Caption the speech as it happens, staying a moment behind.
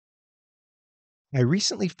I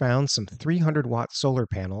recently found some 300-watt solar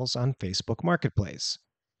panels on Facebook Marketplace.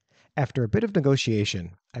 After a bit of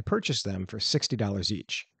negotiation, I purchased them for $60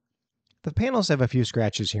 each. The panels have a few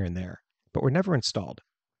scratches here and there, but were never installed.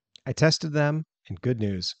 I tested them, and good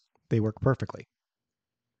news, they work perfectly.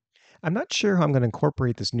 I'm not sure how I'm going to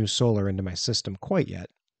incorporate this new solar into my system quite yet,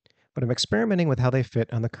 but I'm experimenting with how they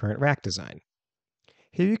fit on the current rack design.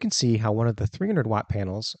 Here you can see how one of the 300-watt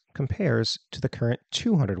panels compares to the current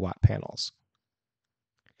 200-watt panels.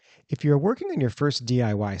 If you're working on your first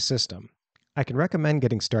DIY system, I can recommend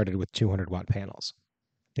getting started with 200-watt panels.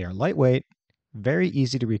 They are lightweight, very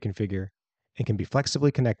easy to reconfigure, and can be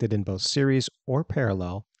flexibly connected in both series or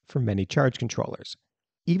parallel for many charge controllers.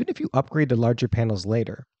 Even if you upgrade to larger panels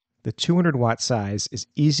later, the 200-watt size is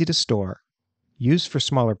easy to store, use for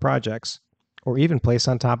smaller projects, or even place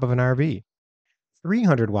on top of an RV.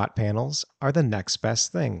 300-watt panels are the next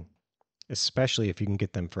best thing, especially if you can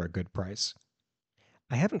get them for a good price.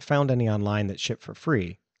 I haven't found any online that ship for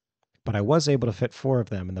free, but I was able to fit 4 of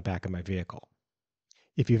them in the back of my vehicle.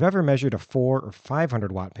 If you've ever measured a 4 or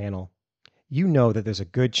 500-watt panel, you know that there's a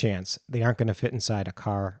good chance they aren't going to fit inside a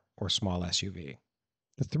car or small SUV.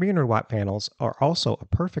 The 300-watt panels are also a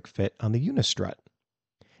perfect fit on the Unistrut.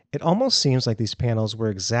 It almost seems like these panels were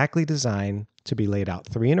exactly designed to be laid out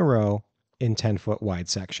 3 in a row in 10-foot wide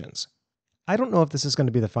sections. I don't know if this is going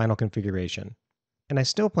to be the final configuration, and I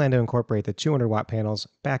still plan to incorporate the 200-watt panels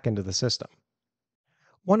back into the system.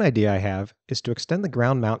 One idea I have is to extend the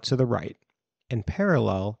ground mount to the right and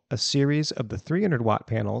parallel a series of the 300-watt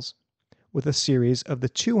panels with a series of the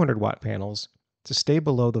 200-watt panels to stay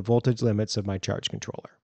below the voltage limits of my charge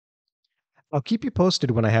controller. I'll keep you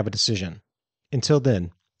posted when I have a decision. Until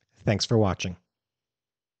then, thanks for watching.